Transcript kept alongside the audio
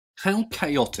How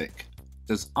chaotic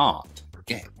does art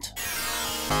get?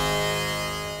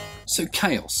 So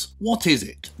chaos, what is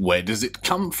it? Where does it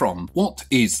come from? What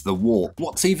is the warp?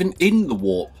 What's even in the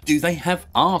warp? Do they have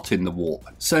art in the warp?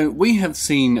 So we have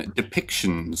seen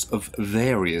depictions of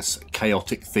various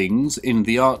chaotic things in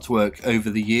the artwork over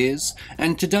the years,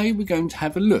 and today we're going to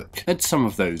have a look at some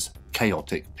of those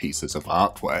chaotic pieces of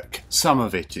artwork. Some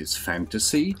of it is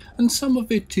fantasy, and some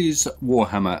of it is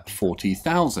Warhammer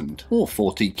 40,000, or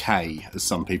 40k as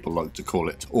some people like to call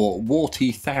it, or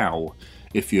Warty Thou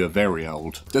if you're very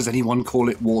old. Does anyone call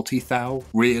it Warty Thou?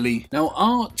 Really? Now,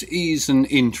 art is an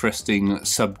interesting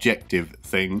subjective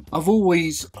thing. I've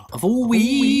always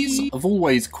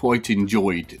quite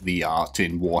enjoyed the art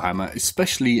in Warhammer,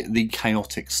 especially the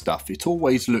chaotic stuff. It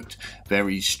always looked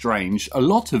very strange. A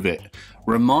lot of it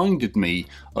reminded me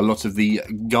a lot of the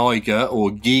Geiger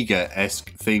or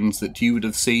Giga-esque things that you would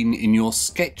have seen in your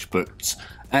sketchbooks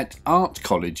at art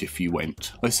college if you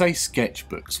went. I say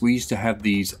sketchbooks, we used to have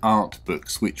these art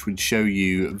books which would show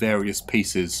you various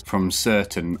pieces from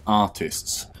certain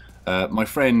artists. My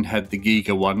friend had the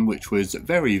Giga one, which was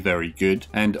very, very good,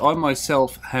 and I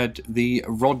myself had the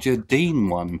Roger Dean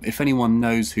one. If anyone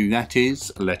knows who that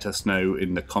is, let us know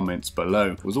in the comments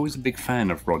below. I was always a big fan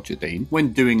of Roger Dean.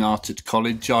 When doing art at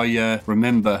college, I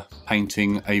remember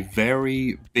painting a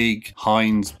very big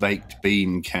Heinz baked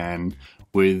bean can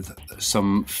with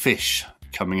some fish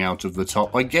coming out of the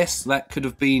top. I guess that could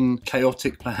have been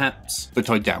chaotic perhaps, but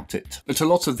I doubt it. But a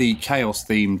lot of the chaos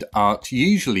themed art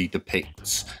usually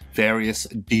depicts various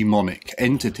demonic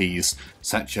entities,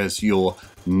 such as your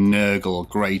Nurgle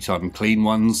Great Unclean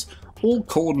Ones, or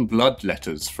Khorne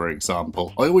Bloodletters, for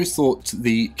example. I always thought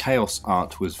the chaos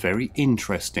art was very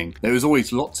interesting. There was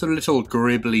always lots of little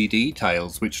gribbly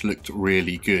details which looked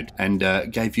really good and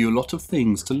gave you a lot of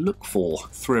things to look for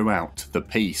throughout the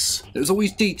piece. There was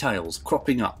always details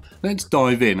cropping up. Let's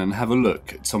dive in and have a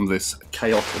look at some of this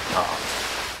chaotic art.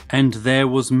 And there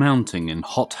was mounting in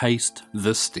hot haste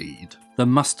the steed, the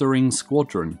mustering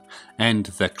squadron, and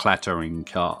the clattering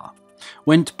car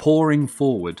went pouring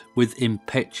forward with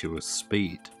impetuous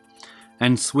speed,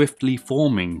 and swiftly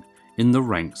forming in the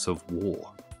ranks of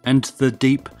war, and the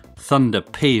deep thunder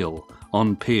peal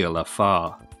on peal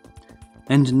afar,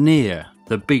 and near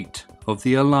the beat of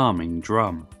the alarming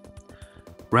drum,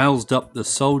 roused up the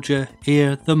soldier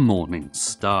ere the morning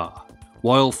star,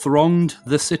 while thronged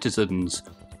the citizens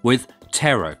with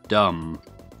terror dumb,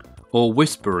 or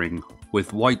whispering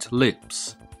with white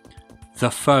lips,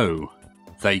 "The foe,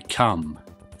 they come,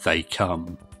 they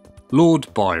come."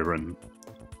 Lord Byron,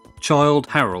 Childe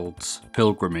Harold's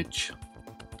Pilgrimage.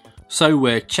 So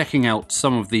we're checking out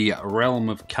some of the Realm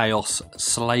of Chaos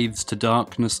Slaves to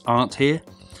Darkness art here,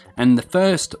 and the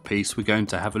first piece we're going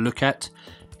to have a look at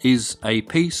is a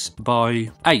piece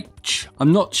by H.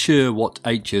 I'm not sure what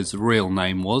H's real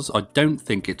name was. I don't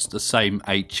think it's the same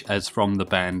H as from the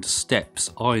band Steps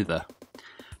either.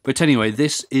 But anyway,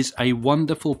 this is a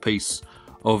wonderful piece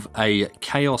of a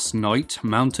Chaos Knight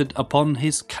mounted upon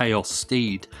his Chaos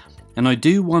Steed, and I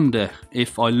do wonder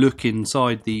if I look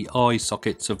inside the eye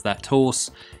sockets of that horse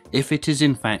if it is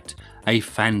in fact a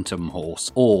phantom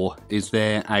horse, or is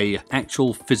there a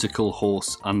actual physical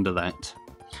horse under that.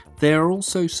 There are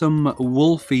also some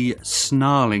wolfy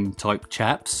snarling type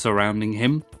chaps surrounding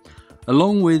him,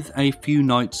 along with a few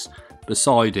knights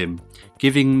beside him,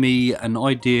 giving me an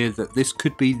idea that this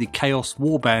could be the Chaos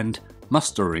Warband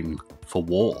mustering for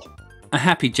war. A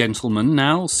happy gentleman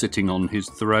now sitting on his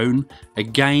throne,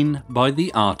 again by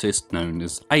the artist known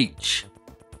as H.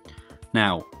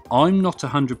 Now, I'm not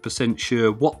 100%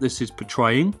 sure what this is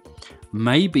portraying.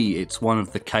 Maybe it's one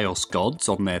of the Chaos Gods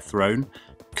on their throne.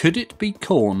 Could it be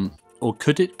Khorne, or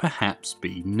could it perhaps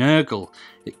be Nurgle?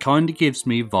 It kind of gives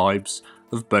me vibes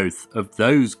of both of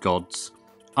those gods.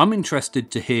 I'm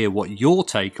interested to hear what your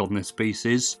take on this piece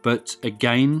is, but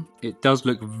again, it does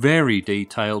look very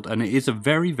detailed and it is a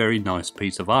very, very nice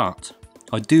piece of art.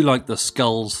 I do like the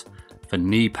skulls for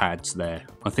knee pads there.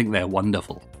 I think they're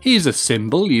wonderful. Here's a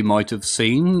symbol you might have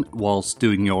seen whilst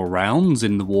doing your rounds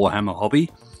in the Warhammer hobby,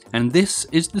 and this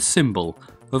is the symbol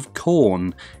of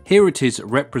Khorne. Here it is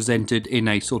represented in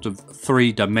a sort of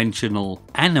three-dimensional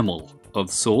animal of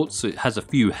sorts. It has a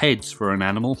few heads for an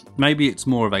animal. Maybe it's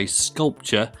more of a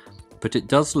sculpture, but it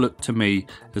does look to me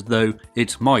as though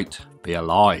it might be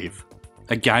alive.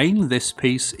 Again, this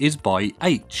piece is by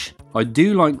H. I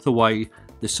do like the way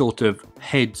the sort of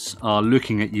heads are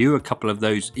looking at you. A couple of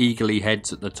those eagerly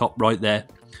heads at the top right there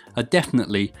are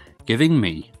definitely giving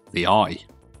me the eye.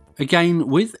 Again,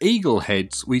 with eagle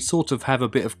heads, we sort of have a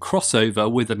bit of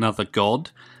crossover with another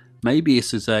god. Maybe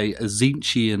this is a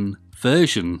Tzeentchian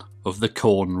version of the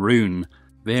Khorne rune.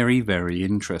 Very, very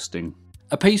interesting.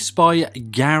 A piece by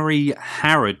Gary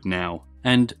Harrod now,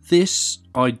 and this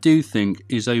I do think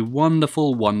is a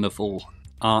wonderful, wonderful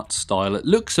art style. It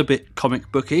looks a bit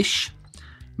comic bookish.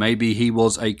 Maybe he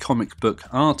was a comic book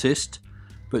artist,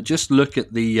 but just look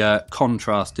at the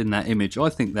contrast in that image. I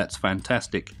think that's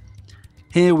fantastic.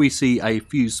 Here we see a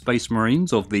few Space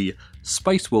Marines of the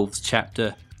Space Wolves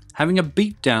chapter having a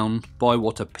beatdown by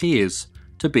what appears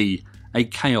to be a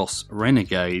Chaos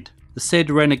Renegade. The said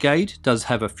Renegade does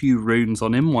have a few runes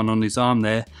on him, one on his arm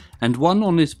there, and one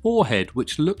on his forehead,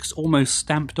 which looks almost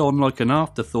stamped on like an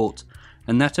afterthought,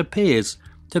 and that appears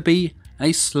to be a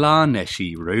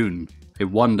Slaneshi rune. A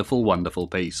wonderful, wonderful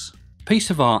piece. Piece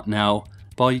of art now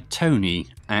by Tony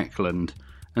Ackland,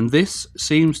 and this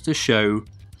seems to show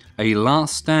a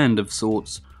last stand of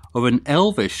sorts of an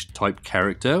elvish type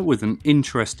character with an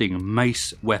interesting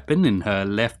mace weapon in her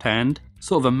left hand,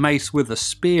 sort of a mace with a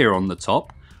spear on the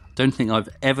top. Don't think I've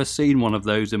ever seen one of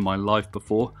those in my life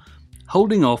before,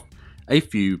 holding off a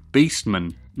few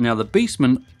beastmen. Now the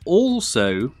beastmen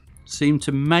also seem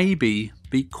to maybe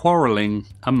be quarrelling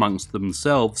amongst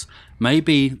themselves.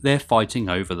 Maybe they're fighting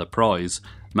over the prize.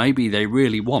 Maybe they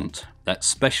really want that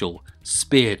special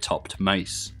spear-topped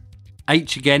mace.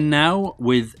 H again now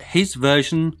with his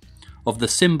version of the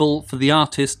symbol for the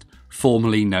artist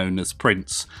formerly known as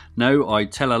Prince. No, I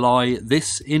tell a lie,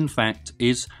 this in fact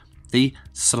is the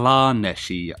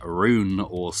Slaneshi rune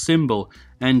or symbol,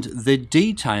 and the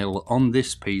detail on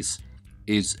this piece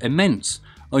is immense.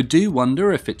 I do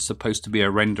wonder if it's supposed to be a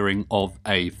rendering of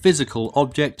a physical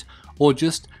object or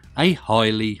just a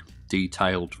highly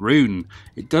detailed rune.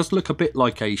 It does look a bit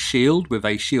like a shield with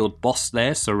a shield boss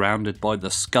there surrounded by the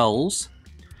skulls,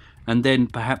 and then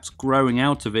perhaps growing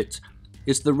out of it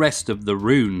is the rest of the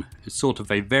rune. It's sort of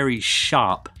a very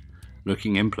sharp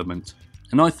looking implement,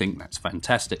 and I think that's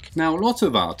fantastic. Now, a lot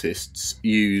of artists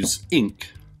use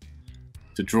ink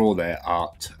to draw their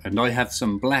art, and I have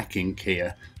some black ink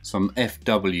here, some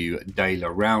FW De La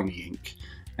Rowney ink,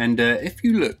 and if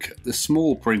you look at the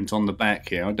small print on the back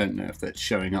here, I don't know if that's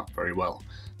showing up very well,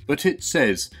 but it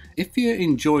says, if you're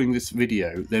enjoying this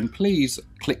video, then please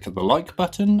click the like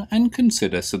button and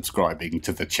consider subscribing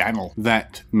to the channel.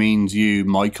 That means you,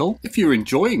 Michael. If you're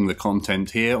enjoying the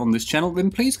content here on this channel,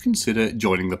 then please consider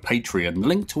joining the Patreon, the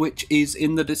link to which is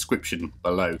in the description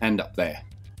below and up there.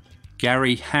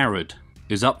 Gary Harrod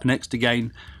is up next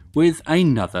again with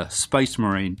another Space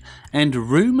Marine, and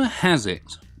rumour has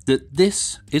it that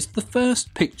this is the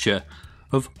first picture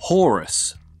of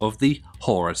Horus, of the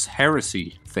Horus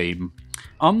Heresy theme.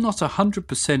 I'm not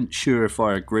 100% sure if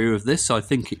I agree with this. I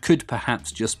think it could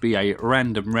perhaps just be a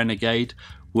random renegade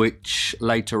which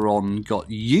later on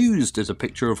got used as a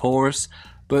picture of Horus,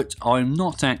 but I'm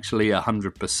not actually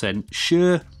 100%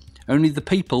 sure. Only the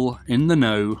people in the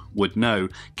know would know.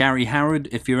 Gary Harrod,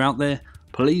 if you're out there,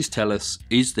 please tell us,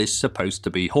 is this supposed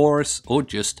to be Horus or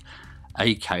just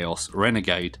a Chaos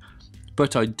Renegade?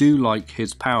 But I do like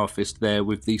his power fist there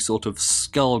with the sort of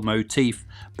skull motif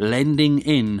blending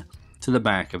in to the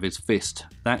back of his fist.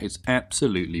 That is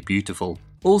absolutely beautiful.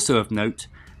 Also of note,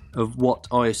 of what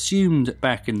I assumed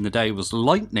back in the day was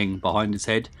lightning behind his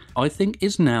head, I think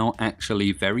is now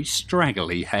actually very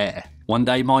straggly hair. One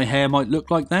day my hair might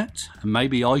look like that, and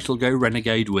maybe I shall go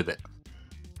renegade with it.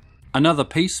 Another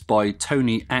piece by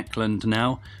Tony Ackland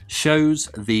now shows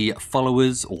the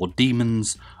followers or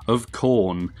demons of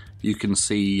Khorne. You can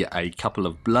see a couple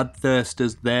of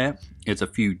bloodthirsters there. There's a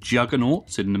few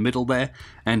juggernauts in the middle there,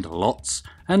 and lots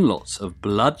of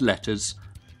blood letters,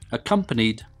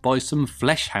 accompanied by some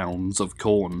flesh hounds of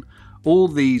Khorne. All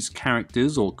these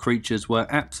characters or creatures were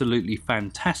absolutely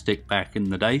fantastic back in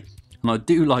the day, and I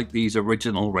do like these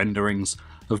original renderings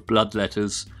of blood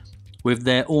letters with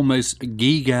their almost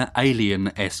Giga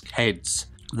Alien-esque heads.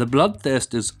 The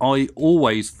bloodthirsters I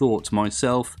always thought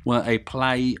myself were a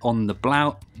play on the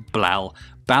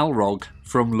Balrog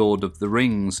from Lord of the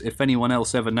Rings. If anyone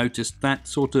else ever noticed that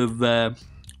sort of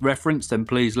reference, then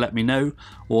please let me know,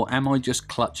 or am I just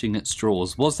clutching at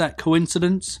straws? Was that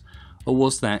coincidence, or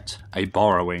was that a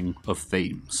borrowing of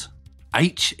themes?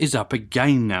 H is up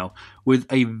again now with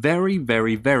a very,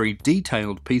 very, very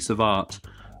detailed piece of art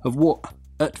of what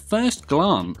at first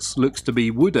glance looks to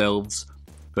be Wood Elves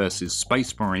versus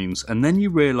Space Marines, and then you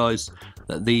realise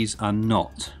that these are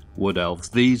not Wood Elves.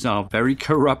 These are very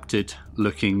corrupted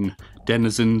looking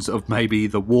denizens of maybe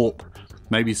the Warp,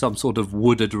 maybe some sort of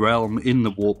wooded realm in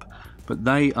the Warp, but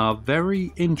they are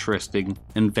very interesting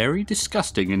and very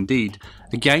disgusting indeed.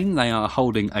 Again, they are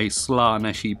holding a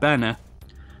Slaneshi banner,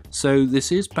 so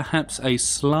this is perhaps a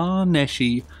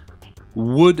Slaneshi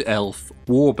Wood Elf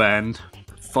warband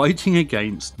fighting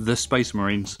against the Space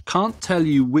Marines. Can't tell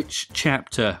you which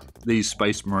chapter these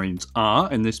Space Marines are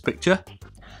in this picture.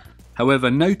 However,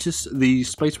 notice the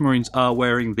Space Marines are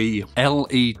wearing the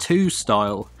LE2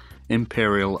 style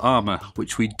Imperial armour,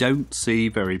 which we don't see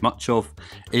very much of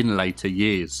in later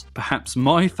years. Perhaps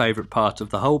my favourite part of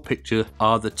the whole picture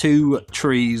are the two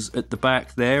trees at the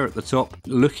back there at the top,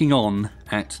 looking on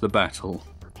at the battle.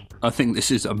 I think this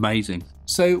is amazing.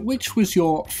 So, which was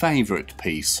your favourite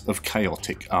piece of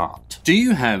chaotic art? Do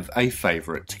you have a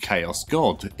favourite Chaos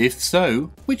God? If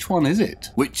so, which one is it?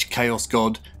 Which Chaos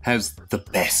God has the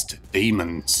best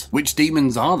demons? Which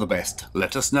demons are the best?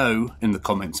 Let us know in the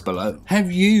comments below.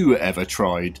 Have you ever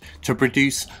tried to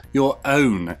produce your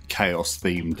own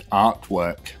Chaos-themed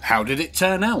artwork? How did it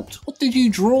turn out? What did you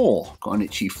draw? Got an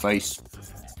itchy face.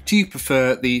 Do you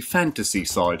prefer the fantasy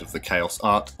side of the Chaos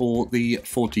art or the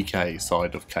 40k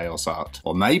side of Chaos art?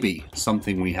 Or maybe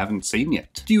something we haven't seen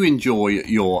yet? Do you enjoy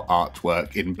your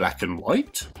artwork in black and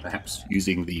white, perhaps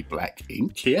using the black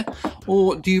ink here?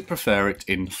 Or do you prefer it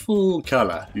in full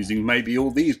colour, using maybe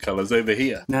all these colours over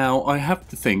here? Now I do have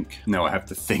to think. Now I have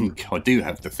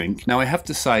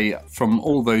to say, from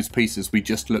all those pieces we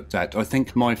just looked at, I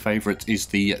think my favourite is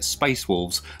the Space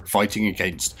Wolves fighting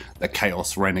against the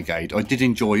Chaos Renegade. I did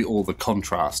enjoy all the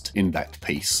contrast in that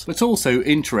piece. But also,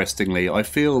 interestingly, I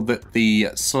feel that the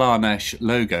Slaanesh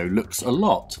logo looks a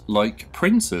lot like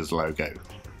Prince's logo.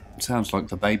 It sounds like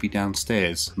the baby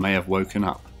downstairs may have woken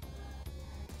up.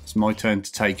 It's my turn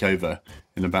to take over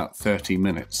in about 30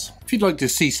 minutes. If you'd like to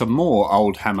see some more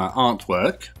Oldhammer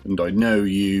artwork, and I know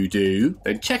you do,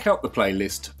 then check out the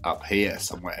playlist up here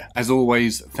somewhere. As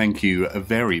always, thank you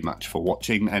very much for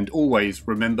watching, and always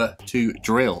remember to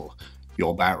drill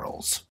your barrels.